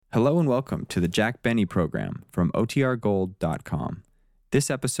Hello and welcome to the Jack Benny program from OTRGold.com. This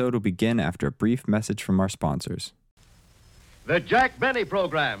episode will begin after a brief message from our sponsors. The Jack Benny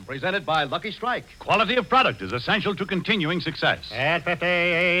program, presented by Lucky Strike. Quality of product is essential to continuing success. At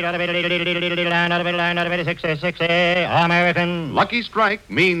 58, American. Lucky Strike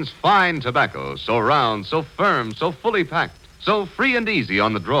means fine tobacco, so round, so firm, so fully packed, so free and easy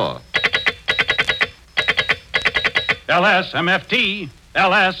on the draw. LSMFT,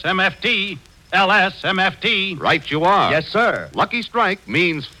 LSMFT, LSMFT. Right you are. Yes, sir. Lucky Strike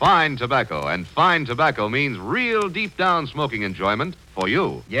means fine tobacco, and fine tobacco means real deep-down smoking enjoyment for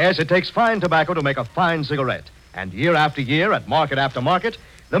you. Yes, it takes fine tobacco to make a fine cigarette. And year after year, at market after market,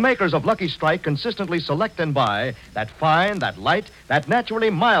 the makers of Lucky Strike consistently select and buy that fine, that light, that naturally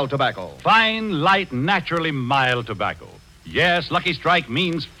mild tobacco. Fine, light, naturally mild tobacco. Yes, Lucky Strike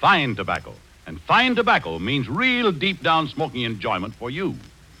means fine tobacco. And fine tobacco means real deep-down smoking enjoyment for you.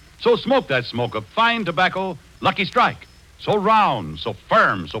 So smoke that smoke of fine tobacco, Lucky Strike. So round, so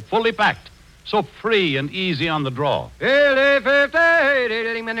firm, so fully packed, so free and easy on the draw. American.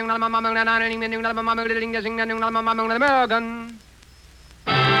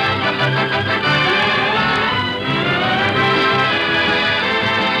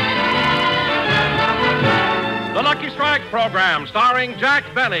 The Lucky Strike program, starring Jack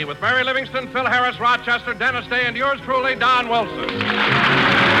Benny, with Mary Livingston, Phil Harris, Rochester, Dennis Day, and yours truly, Don Wilson.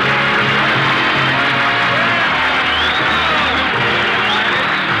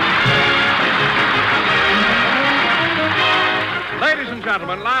 Ladies and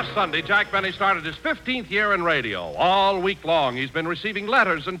gentlemen, last Sunday, Jack Benny started his 15th year in radio. All week long, he's been receiving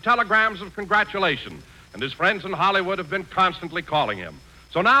letters and telegrams of congratulation, and his friends in Hollywood have been constantly calling him.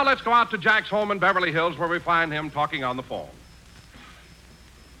 So now let's go out to Jack's home in Beverly Hills, where we find him talking on the phone.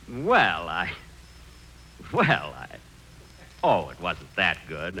 Oh, it wasn't that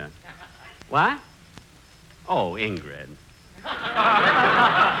good. What? Oh, Ingrid. I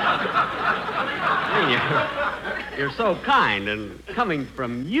mean, you're so kind, and coming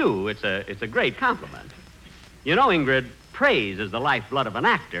from you, it's a great compliment. You know, Ingrid, praise is the lifeblood of an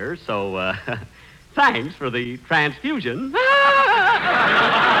actor, so, thanks for the transfusion.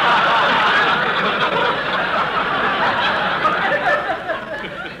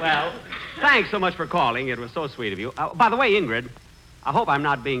 Well, thanks so much for calling. It was so sweet of you. By the way, Ingrid, I hope I'm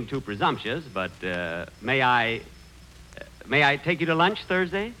not being too presumptuous, but may I take you to lunch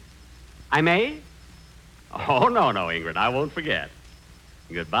Thursday? I may? Oh, no, Ingrid, I won't forget.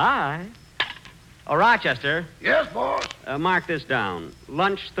 Goodbye. Oh, Rochester. Yes, boss? Mark this down.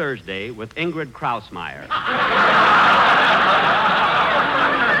 Lunch Thursday with Ingrid Krausmeyer.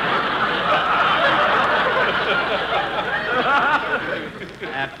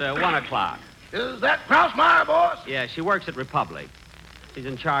 At 1 o'clock. Is that Krausmeyer, boss? Yeah, she works at Republic. She's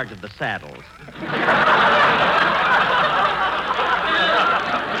in charge of the saddles.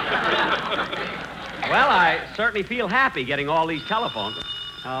 Well, I certainly feel happy getting all these telephones.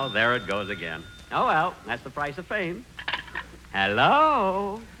 Oh, there it goes again. Oh, well, that's the price of fame.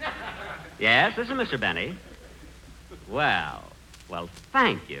 Hello? Yes, this is Mr. Benny. Well,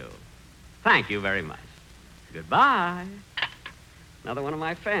 thank you. Thank you very much. Goodbye. Another one of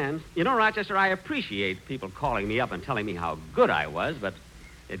my fans. You know, Rochester, I appreciate people calling me up and telling me how good I was, but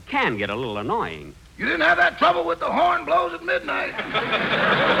it can get a little annoying. You didn't have that trouble with the horn blows at midnight?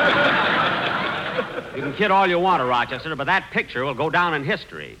 You can kid all you want to, Rochester, but that picture will go down in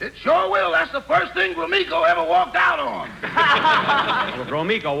history. It sure will. That's the first thing Gromyko ever walked out on. Well,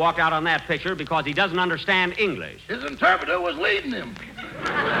 Gromyko walked out on that picture because he doesn't understand English. His interpreter was leading him.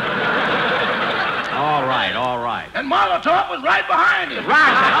 All right. And Molotov was right behind him.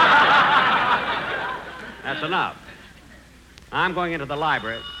 That's enough. I'm going into the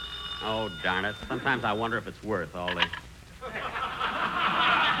library. Oh, darn it. Sometimes I wonder if it's worth all the...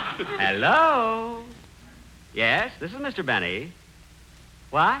 Hello? Yes, this is Mr. Benny.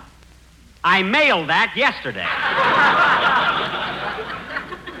 What? I mailed that yesterday.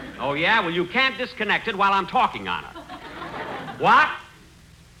 Oh, yeah? Well, you can't disconnect it while I'm talking on it. What?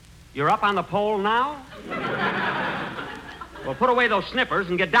 You're up on the pole now? Well, put away those snippers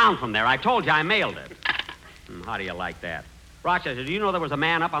and get down from there. I told you I mailed it. How do you like that? Rochester, do you know there was a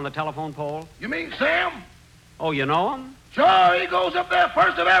man up on the telephone pole? You mean Sam? Oh, you know him? Sure, he goes up there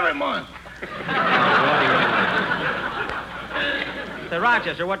first of every month. Say,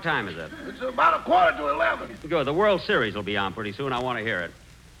 Rochester, what time is it? It's about 11:15. Good. The World Series will be on pretty soon. I want to hear it.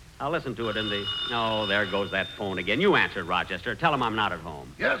 I'll listen to it in the... Oh, there goes that phone again. You answer it, Rochester. Tell him I'm not at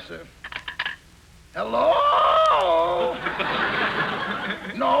home. Yes, sir. Hello?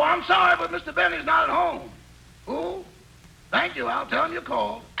 No, I'm sorry, but Mr. Benny's not at home. Who? Thank you. I'll tell him you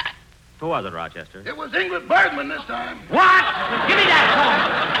called. Who was it, Rochester? It was Ingrid Bergman this time. What? Give me that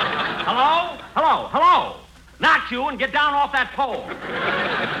phone. Hello? Hello? Hello? Not you, and get down off that pole.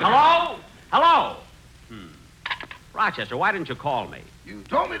 Hello? Hello? Rochester, why didn't you call me? You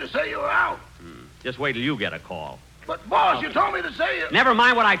told me to say you were out. Just wait till you get a call. But, boss, you told me to say you... Never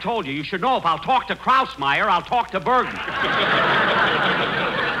mind what I told you. You should know if I'll talk to Krausmeyer, I'll talk to Bergman.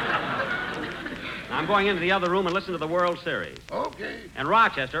 I'm going into the other room and listen to the World Series. Okay. And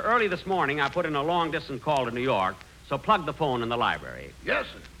Rochester, early this morning, I put in a long-distance call to New York, so plug the phone in the library. Yes,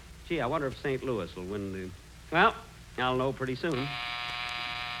 sir. Gee, I wonder if St. Louis will win the... Well, I'll know pretty soon.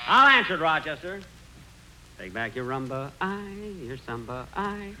 I'll answer it, Rochester. Take back your rumba, your samba,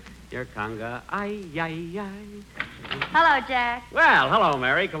 your conga, ay. Hello, Jack. Well, hello,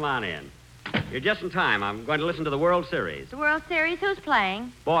 Mary. Come on in. You're just in time. I'm going to listen to the World Series. The World Series, who's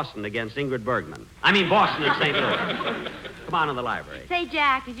playing? Boston against Ingrid Bergman. I mean Boston and St. Louis. Come on in the library. Say,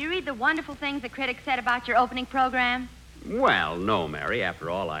 Jack, did you read the wonderful things the critics said about your opening program? Well, no, Mary. After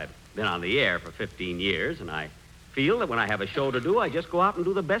all, I've been on the air for 15 years, and I feel that when I have a show to do, I just go out and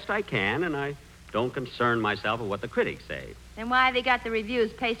do the best I can, and I don't concern myself with what the critics say. Then why have they got the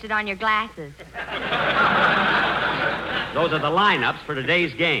reviews pasted on your glasses? Those are the lineups for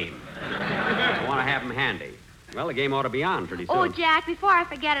today's game. I want to have them handy. Well, the game ought to be on pretty soon. Oh, Jack, before I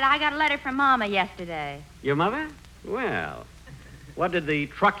forget it, I got a letter from Mama yesterday. Your mother? Well, what did the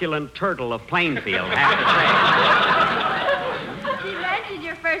truculent turtle of Plainfield have to say? She mentioned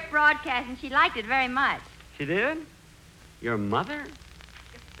your first broadcast, and she liked it very much. She did? Your mother?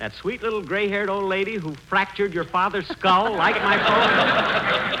 That sweet little gray-haired old lady who fractured your father's skull like my phone?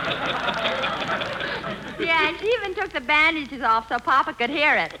 Yeah, and she even took the bandages off so Papa could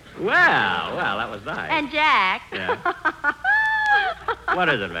hear it. Well, that was nice. And Jack. Yeah. What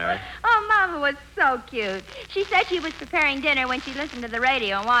is it, Mary? Oh, Mama was so cute. She said she was preparing dinner when she listened to the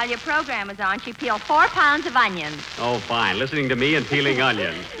radio, and while your program was on, she peeled 4 pounds of onions. Oh, fine. Listening to me and peeling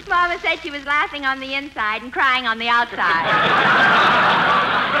onions. Mama said she was laughing on the inside and crying on the outside.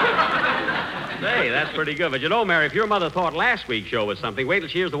 Say, that's pretty good. But you know, Mary, if your mother thought last week's show was something, wait till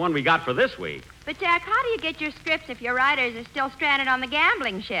she hears the one we got for this week. But, Jack, how do you get your scripts if your writers are still stranded on the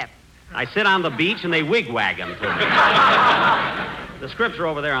gambling ship? I sit on the beach and they wigwag them to me. The scripts are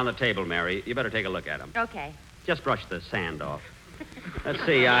over there on the table, Mary. You better take a look at them. Okay. Just brush the sand off. Let's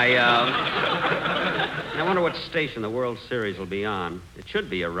see, I wonder what station the World Series will be on. It should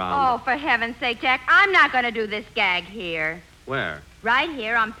be around... Oh, for heaven's sake, Jack, I'm not going to do this gag here. Where? Right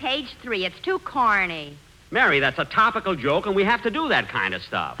here on page 3. It's too corny. Mary, that's a topical joke, and we have to do that kind of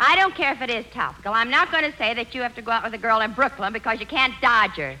stuff. I don't care if it is topical. I'm not going to say that you have to go out with a girl in Brooklyn because you can't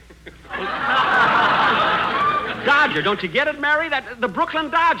dodge her. Dodger, don't you get it, Mary? The Brooklyn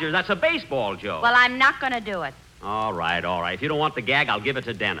Dodgers, that's a baseball joke. Well, I'm not going to do it. All right. If you don't want the gag, I'll give it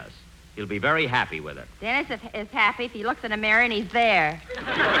to Dennis. He'll be very happy with it. Dennis is happy if he looks in a mirror and he's there.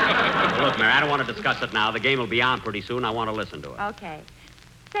 Well, look, Mary, I don't want to discuss it now. The game will be on pretty soon. I want to listen to it. Okay.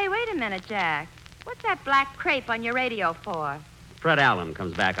 Say, wait a minute, Jack. What's that black crepe on your radio for? Fred Allen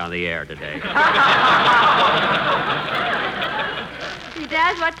comes back on the air today. He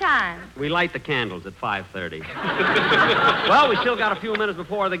does? What time? We light the candles at 5:30. Well, we still got a few minutes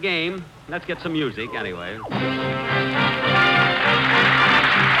before the game. Let's get some music, anyway.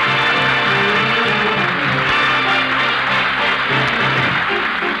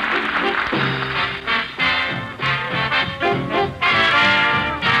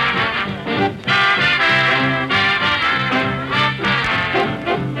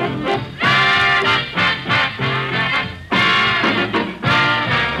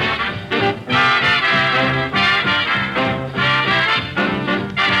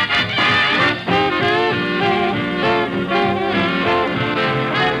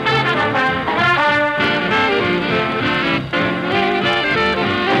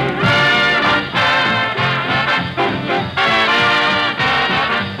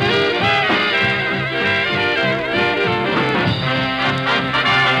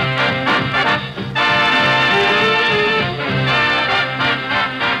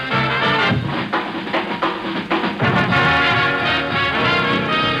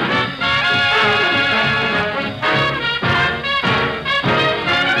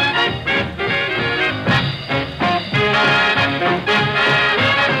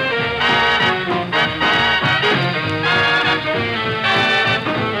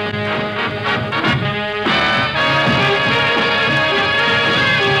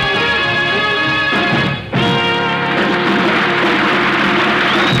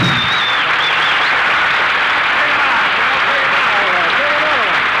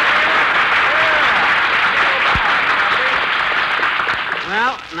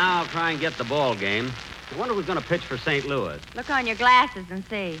 now I'll try and get the ball game. I wonder who's going to pitch for St. Louis. Look on your glasses and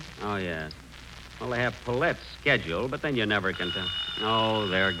see. Oh, yes. Well, they have Paulette's schedule, but then you never can tell. Oh,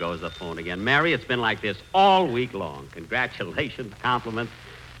 there goes the phone again. Mary, it's been like this all week long. Congratulations, compliments.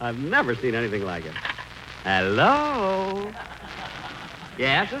 I've never seen anything like it. Hello?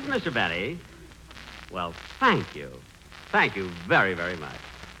 Yes, this is Mr. Benny. Well, thank you. Thank you very, very much.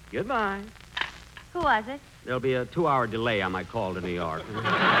 Goodbye. Who was it? There'll be a 2-hour delay on my call to New York.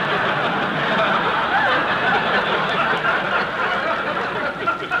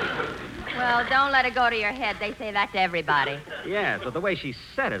 Well, don't let it go to your head. They say that to everybody. Yes, but the way she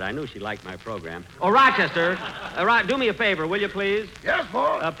said it, I knew she liked my program. Oh, Rochester, do me a favor, will you, please? Yes,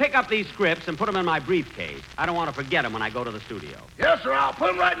 boss. Pick up these scripts and put them in my briefcase. I don't want to forget them when I go to the studio. Yes, sir. I'll put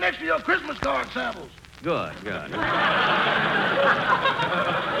them right next to your Christmas card samples. Good, good.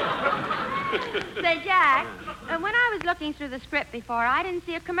 Say, Jack, when I was looking through the script before, I didn't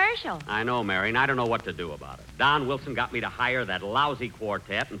see a commercial. I know, Mary, and I don't know what to do about it. Don Wilson got me to hire that lousy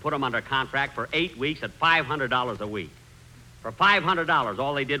quartet and put them under contract for 8 weeks at $500 a week. For $500,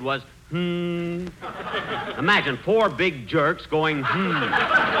 all they did was, Imagine 4 big jerks going,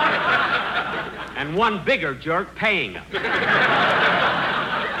 and one bigger jerk paying them. Well,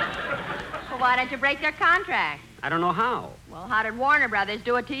 why don't you break their contract? I don't know how. Well, how did Warner Brothers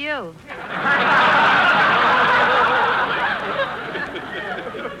do it to you?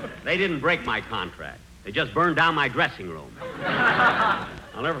 They didn't break my contract. They just burned down my dressing room.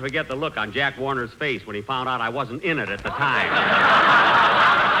 I'll never forget the look on Jack Warner's face when he found out I wasn't in it at the time.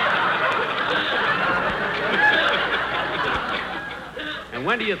 And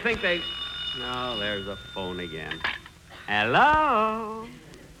when do you think they... Oh, there's the phone again. Hello?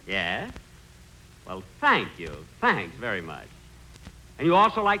 Yes? Well, thank you. Thanks very much. And you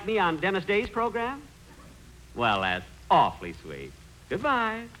also like me on Dennis Day's program? Well, that's awfully sweet.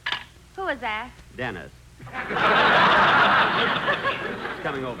 Goodbye. Who was that? Dennis. He's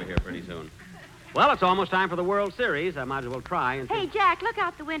coming over here pretty soon. Well, it's almost time for the World Series. I might as well try and... Hey, Jack, look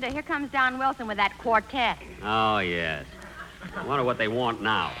out the window. Here comes Don Wilson with that quartet. Oh, yes. I wonder what they want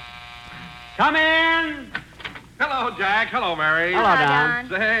now. Come in! Hello, Jack. Hello, Mary. Hello, Don.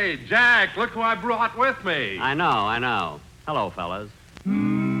 Say, Jack, look who I brought with me. I know. Hello, fellas.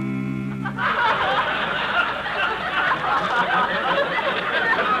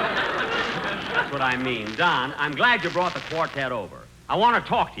 That's what I mean. Don, I'm glad you brought the quartet over. I want to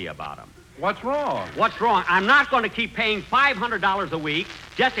talk to you about them. What's wrong? What's wrong? I'm not going to keep paying $500 a week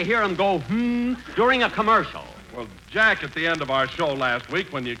just to hear them go, during a commercial. Well, Jack, at the end of our show last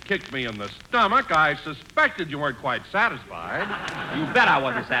week, when you kicked me in the stomach, I suspected you weren't quite satisfied. You bet I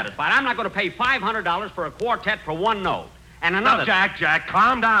wasn't satisfied. I'm not going to pay $500 for a quartet for one note. And another... Now, Jack,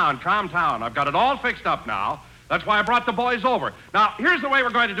 calm down. I've got it all fixed up now. That's why I brought the boys over. Now, here's the way we're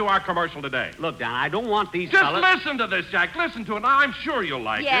going to do our commercial today. Look, Don, I don't want these Just fellas... listen to this, Jack. Listen to it. Now, I'm sure you'll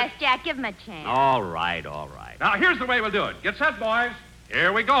like it. Yes, Jack, give him a chance. All right. Now, here's the way we'll do it. Get set, boys.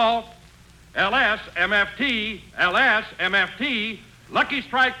 Here we go. LSMFT, LSMFT. Lucky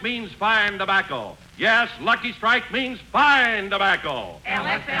Strike means fine tobacco. Yes, Lucky Strike means fine tobacco.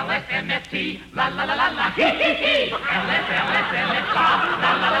 LSMFT, la la la la la, hee hee hee. LSMFT,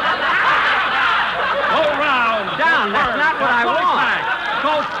 la la la la la. Go round. Don, that's not what I want.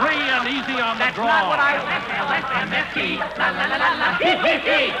 Go free and easy on the draw. That's not what I... LSMFT, la la la la la, hee hee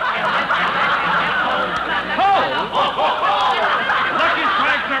hee. Lucky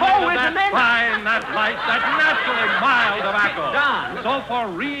Strikes are Oh, made of it's that amazing. fine, that light, that naturally mild tobacco. Don. So for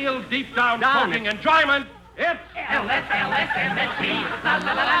real deep down Don, smoking enjoyment, it's LSMFT, la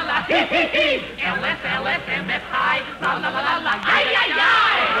la la la la, hee hee hee. LSMFT, la la la la la, ay ay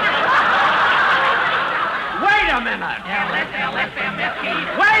ay. Wait a minute. LSMFT,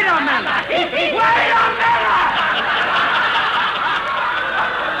 Wait a minute. Wait a minute.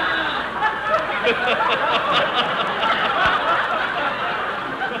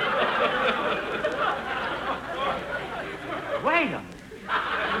 Wait a minute.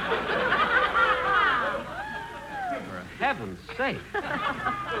 For heaven's sake.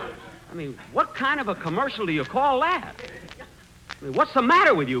 I mean, what kind of a commercial do you call that? I mean, what's the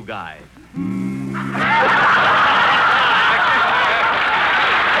matter with you guys?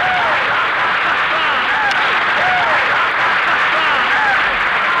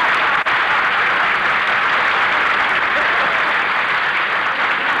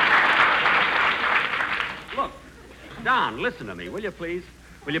 Look, Don, listen to me, will you please?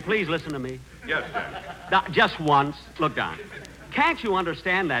 Will you please listen to me? yes, Jack. Just once. Look, Don, can't you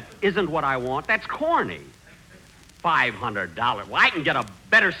understand that isn't what I want? That's corny. $500. Well, I can get a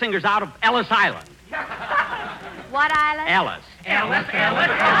better singers out of Ellis Island. What island? Ellis. Ellis. Now,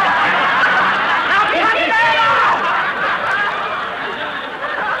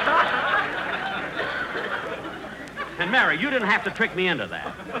 And Mary, you didn't have to trick me into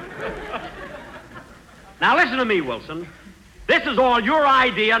that. Now listen to me, Wilson. This is all your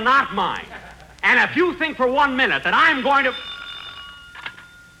idea, not mine. And if you think for 1 minute that I'm going to...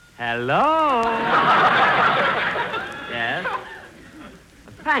 Hello? Yes?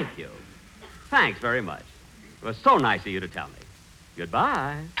 Thank you. Thanks very much. It was so nice of you to tell me.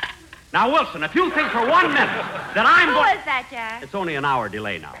 Goodbye. Now, Wilson, if you think for 1 minute that I'm Who going... is that, Jack? It's only an hour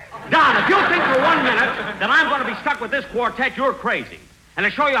delay now. Don, if you think for 1 minute that I'm going to be stuck with this quartet, you're crazy. And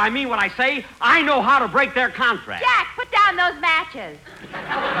to show you I mean what I say, I know how to break their contract. Jack, put down those matches.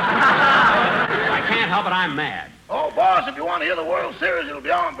 I can't help it, I'm mad. Oh, boss, if you want to hear the World Series, it'll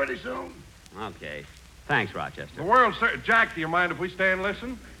be on pretty soon. Okay. Thanks, Rochester. The World Series. Jack, do you mind if we stay and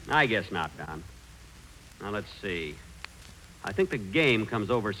listen? I guess not, Don. Now, let's see. I think the game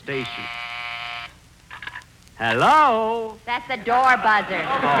comes over station. Hello? That's the door buzzer.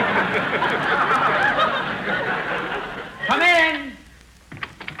 Come in.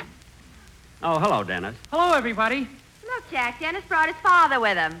 Oh, hello, Dennis. Hello, everybody. Look, Jack, Dennis brought his father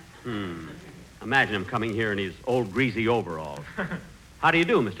with him. Imagine him coming here in his old greasy overalls. How do you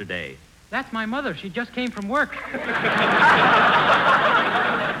do, Mr. Day? That's my mother. She just came from work.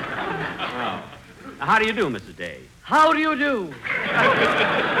 How do you do, Mrs. Day? How do you do?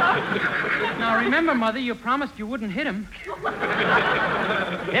 Now, remember, Mother, you promised you wouldn't hit him.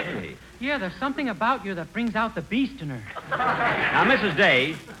 Hit me? Yeah, there's something about you that brings out the beast in her. Now, Mrs.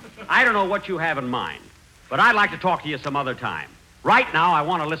 Day, I don't know what you have in mind, but I'd like to talk to you some other time. Right now, I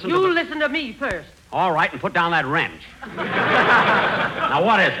want to listen to You listen to me first. All right, and put down that wrench. Now,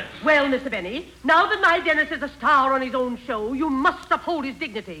 what is it? Well, Mr. Benny, now that my Dennis is a star on his own show, you must uphold his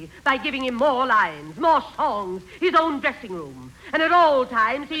dignity by giving him more lines, more songs, his own dressing room. And at all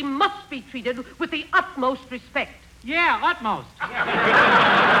times, he must be treated with the utmost respect. Yeah, utmost.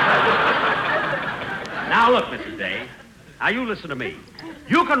 Now, look, Mrs. Day. Now, you listen to me.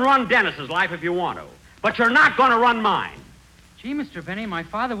 You can run Dennis's life if you want to, but you're not going to run mine. Gee, Mr. Benny, my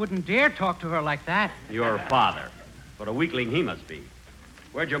father wouldn't dare talk to her like that. Your father. What a weakling he must be.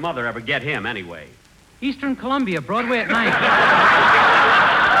 Where'd your mother ever get him, anyway? Eastern Columbia, Broadway at night.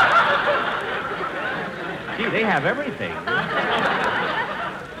 Gee, they have everything.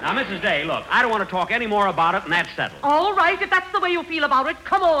 Now, Mrs. Day, look, I don't want to talk any more about it, and that's settled. All right, if that's the way you feel about it,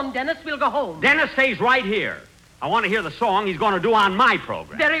 come on, Dennis, we'll go home. Dennis stays right here. I want to hear the song he's going to do on my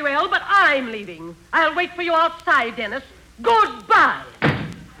program. Very well, but I'm leaving. I'll wait for you outside, Dennis. Goodbye.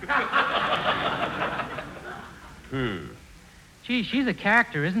 Gee, she's a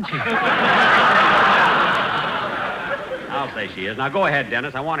character, isn't she? I'll say she is. Now, go ahead,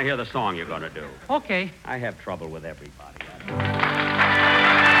 Dennis. I want to hear the song you're going to do. Okay. I have trouble with everybody.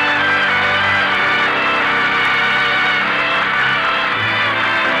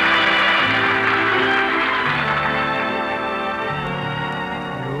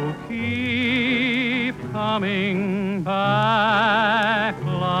 You keep coming back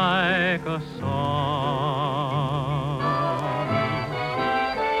like a song.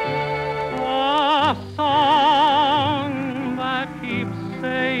 A song that keeps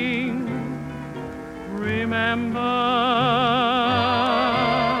saying, remember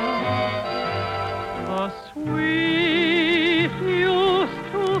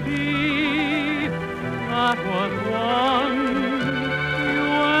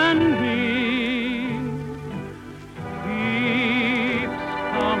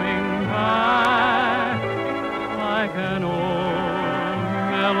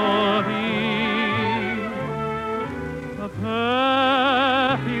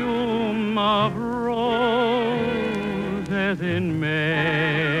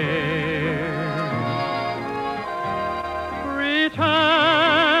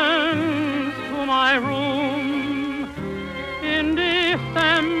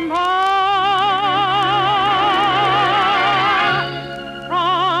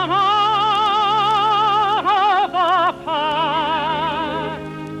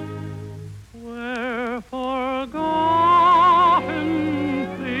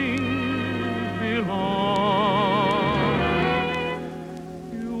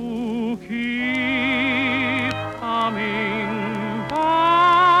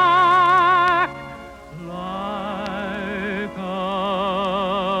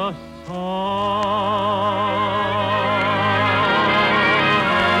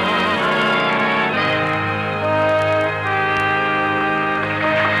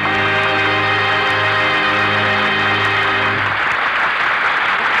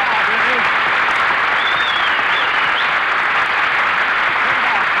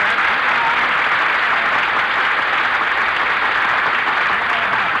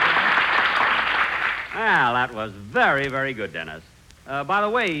very, very good, Dennis. By the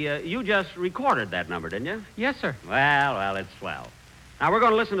way, you just recorded that number, didn't you? Yes, sir. Well, it's swell. Now, we're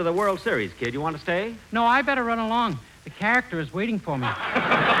going to listen to the World Series, kid. You want to stay? No, I better run along. The character is waiting for me.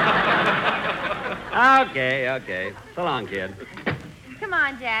 Okay. So long, kid. Come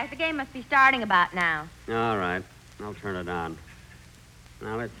on, Jack. The game must be starting about now. All right. I'll turn it on.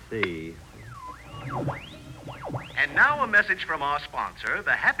 Now, let's see. And now a message from our sponsor,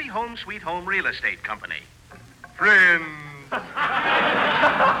 the Happy Home Sweet Home Real Estate Company. Friends, do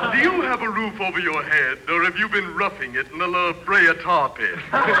you have a roof over your head, or have you been roughing it in a La Brea tar pit?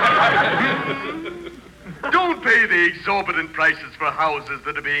 Don't pay the exorbitant prices for houses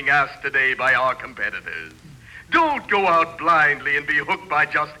that are being asked today by our competitors. Don't go out blindly and be hooked by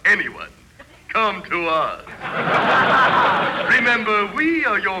just anyone. Come to us. Remember, we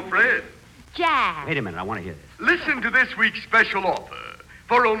are your friends. Jack. Wait a minute. I want to hear this. Listen to this week's special offer.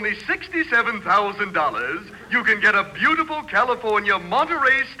 For only $67,000, you can get a beautiful California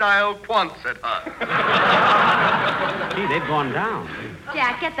Monterey-style Quonset hut. Gee, they've gone down.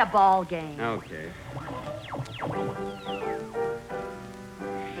 Jack, get the ball game. Okay.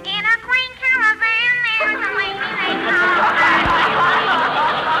 In a quaint caravan, there's a lady they call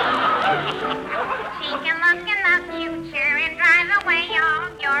She can look in the future and drive away all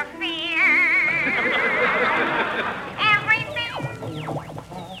your fears. Everything.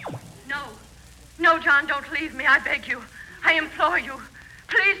 No, John, don't leave me. I beg you. I implore you.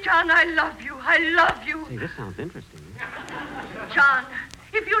 Please, John, I love you. I love you. Say, this sounds interesting. John,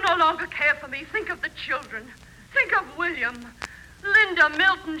 if you no longer care for me, think of the children. Think of William, Linda,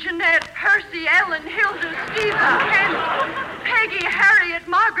 Milton, Jeanette, Percy, Ellen, Hilda, Stephen, Ken, Peggy, Harriet,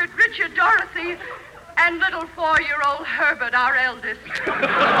 Margaret, Richard, Dorothy, and little 4-year-old Herbert, our eldest.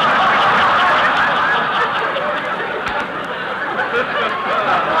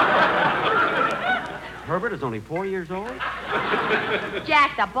 Herbert is only 4 years old?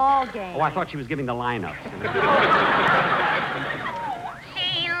 Jack, the ball game. Oh, I thought she was giving the lineups.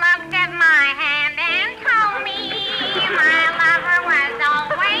 She looked at my hand and told me my lover was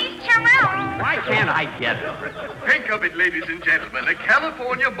always true. Why can't I get it? Think of it, ladies and gentlemen. A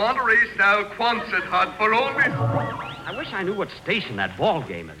California Monterey-style Quonset hut for only... I wish I knew what station that ball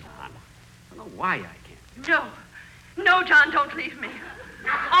game is on. I don't know why I can't. No, John, don't leave me.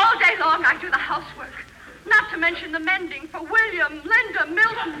 All day long I do the housework. Not to mention the mending for William, Linda,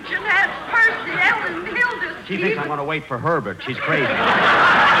 Milton, Jeanette, Percy, Ellen, Hilda, She thinks I'm going to wait for Herbert. She's crazy. I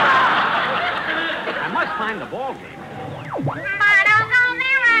must find the ball game. But I'll go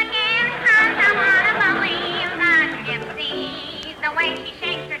there again, 'cause I want to believe that gypsy, the way she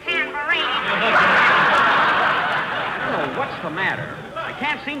shakes her tambourine. Oh, what's the matter? I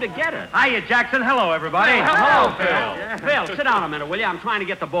can't seem to get it. Hiya, Jackson. Hello, everybody. Hey, hello, Phil. Phil, sit down a minute, will you? I'm trying to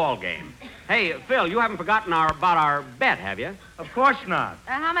get the ball game. Hey, Phil, you haven't forgotten about our bet, have you? Of course not.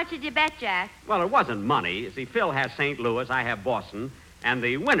 How much did you bet, Jack? Well, it wasn't money. You see, Phil has St. Louis, I have Boston, and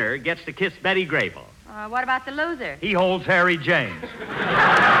the winner gets to kiss Betty Grable. What about the loser? He holds Harry James.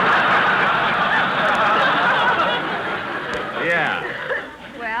 Yeah.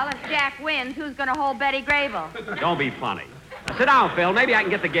 Well, if Jack wins, who's going to hold Betty Grable? Don't be funny. Now, sit down, Phil. Maybe I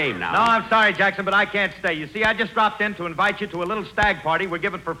can get the game now. No, I'm sorry, Jackson, but I can't stay. You see, I just dropped in to invite you to a little stag party we're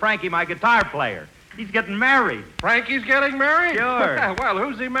giving for Frankie, my guitar player. He's getting married. Frankie's getting married? Sure. Well,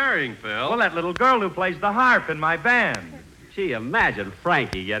 who's he marrying, Phil? Well, that little girl who plays the harp in my band. Gee, imagine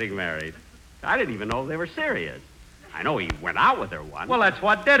Frankie getting married. I didn't even know they were serious. I know he went out with her once. Well, that's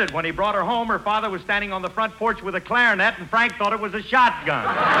what did it. When he brought her home, her father was standing on the front porch with a clarinet, and Frank thought it was a shotgun.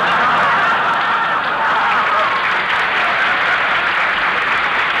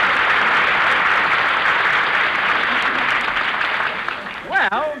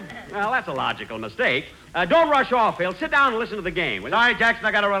 Well, that's a logical mistake. Don't rush off, Phil. Sit down and listen to the game. Sorry, Jackson,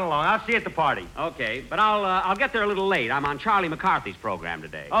 I got to run along. I'll see you at the party. Okay, but I'll get there a little late. I'm on Charlie McCarthy's program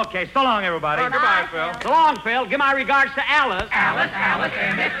today. Okay, so long, everybody. Goodbye, Phil. So long, Phil. Give my regards to Alice. Alice,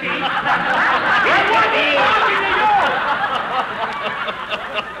 M.S.T.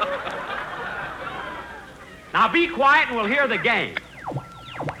 Now be quiet and we'll hear the game.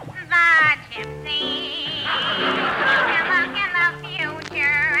 The gypsy can look in the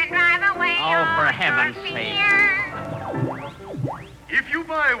future and drive away Oh, all for your heaven's sake. fears. If you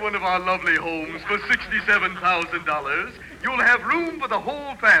buy one of our lovely homes for $67,000, you'll have room for the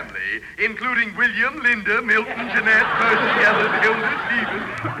whole family, including William, Linda, Milton, Jeanette, Percy, Ellen, Hilda, Stephen.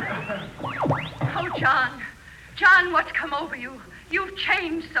 Oh, John, what's come over you? You've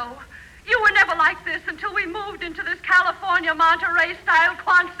changed so. You were never like this until we moved into this California Monterey-style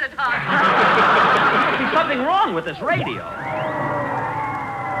Quonset hut. There's something wrong with this radio.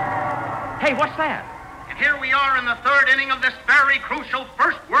 Hey, what's that? And here we are in the third inning of this very crucial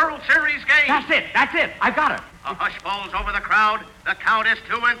first World Series game. That's it. I've got it. A hush falls over the crowd. The count is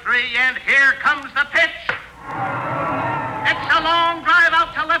 2-3, and here comes the pitch. It's a long drive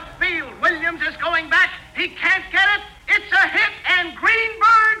out to left field. Williams is going back. He can't get it. It's a hit, and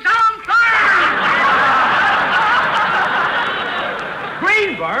Greenberg's on third.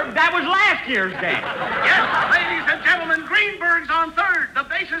 Greenberg? That was last year's game. Yes, ladies and gentlemen, Greenberg's on third. The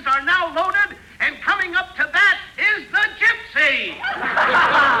bases are now loaded, and coming up to bat is the Gypsy.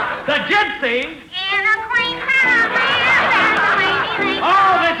 The Gypsy? In a quaint town where there's a lady named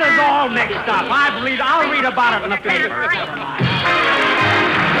Oh, this is all mixed up. I'll read about it in the paper. Never mind.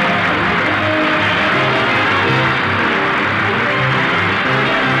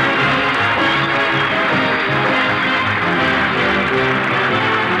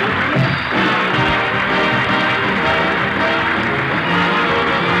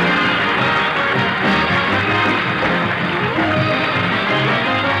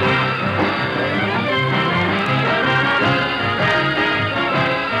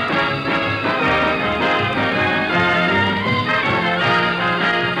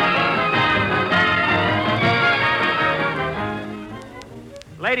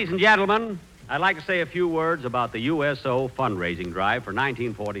 Ladies and gentlemen, I'd like to say a few words about the USO fundraising drive for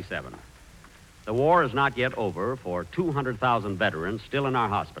 1947. The war is not yet over for 200,000 veterans still in our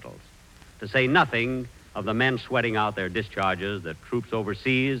hospitals, to say nothing of the men sweating out their discharges, the troops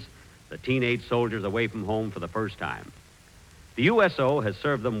overseas, the teenage soldiers away from home for the first time. The USO has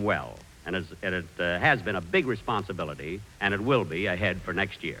served them well, and it has been a big responsibility, and it will be ahead for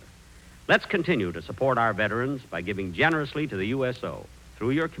next year. Let's continue to support our veterans by giving generously to the USO through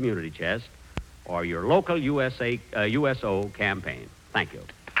your community chest or your local USO campaign. Thank you.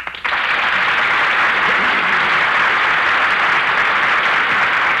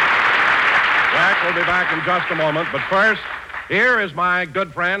 Jack will be back in just a moment, but first, here is my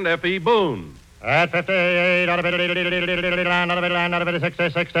good friend, F.E. Boone. At 58, out of it, out of it,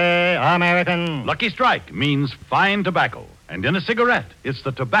 60, American. Lucky Strike means fine tobacco, and in a cigarette, it's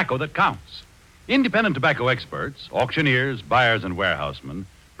the tobacco that counts. Independent tobacco experts, auctioneers, buyers, and warehousemen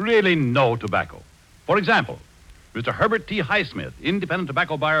really know tobacco. For example, Mr. Herbert T. Highsmith, independent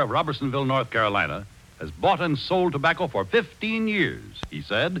tobacco buyer of Robertsonville, North Carolina, has bought and sold tobacco for 15 years. He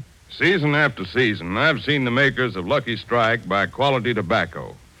said, "Season after season, I've seen the makers of Lucky Strike buy quality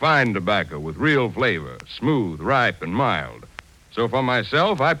tobacco, fine tobacco with real flavor, smooth, ripe, and mild. So for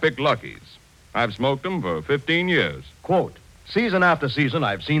myself, I picked Lucky's. I've smoked them for 15 years. Quote, season after season,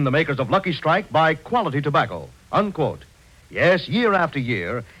 I've seen the makers of Lucky Strike buy quality tobacco. Unquote. Yes, year after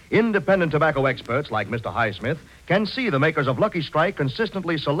year, independent tobacco experts like Mr. Highsmith can see the makers of Lucky Strike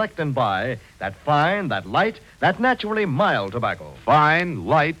consistently select and buy that fine, that light, that naturally mild tobacco. Fine,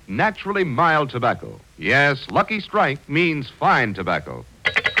 light, naturally mild tobacco. Yes, Lucky Strike means fine tobacco.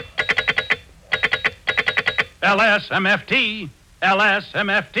 LSMFT,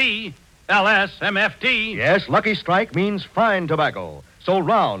 LSMFT, LSMFT. Yes, Lucky Strike means fine tobacco. So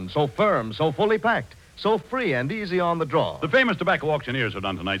round, so firm, so fully packed, so free and easy on the draw. The famous tobacco auctioneers who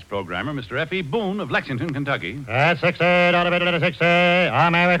done tonight's program are Mr. F.E. Boone of Lexington, Kentucky. At 60, out of it, 60,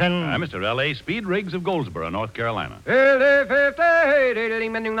 American. Mr. L.A. Speed Riggs of Goldsboro, North Carolina.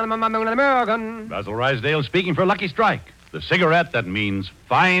 American. Basil Rysdale speaking for Lucky Strike, the cigarette that means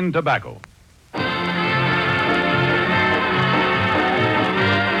fine tobacco.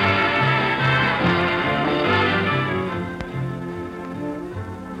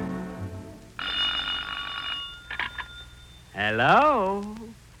 Hello?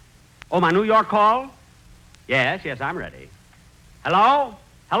 Oh, my New York call? Yes, I'm ready. Hello?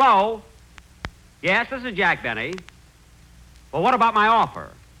 Hello? Yes, this is Jack Benny. Well, what about my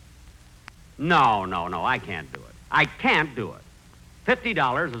offer? No, I can't do it. I can't do it.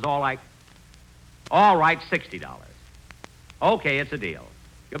 $50 is all All right, $60. Okay, it's a deal.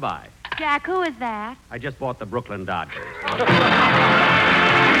 Goodbye. Jack, who is that? I just bought the Brooklyn Dodgers.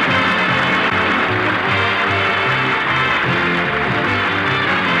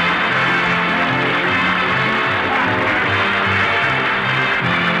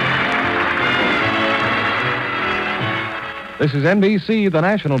 This is NBC, the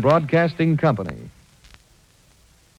national broadcasting company.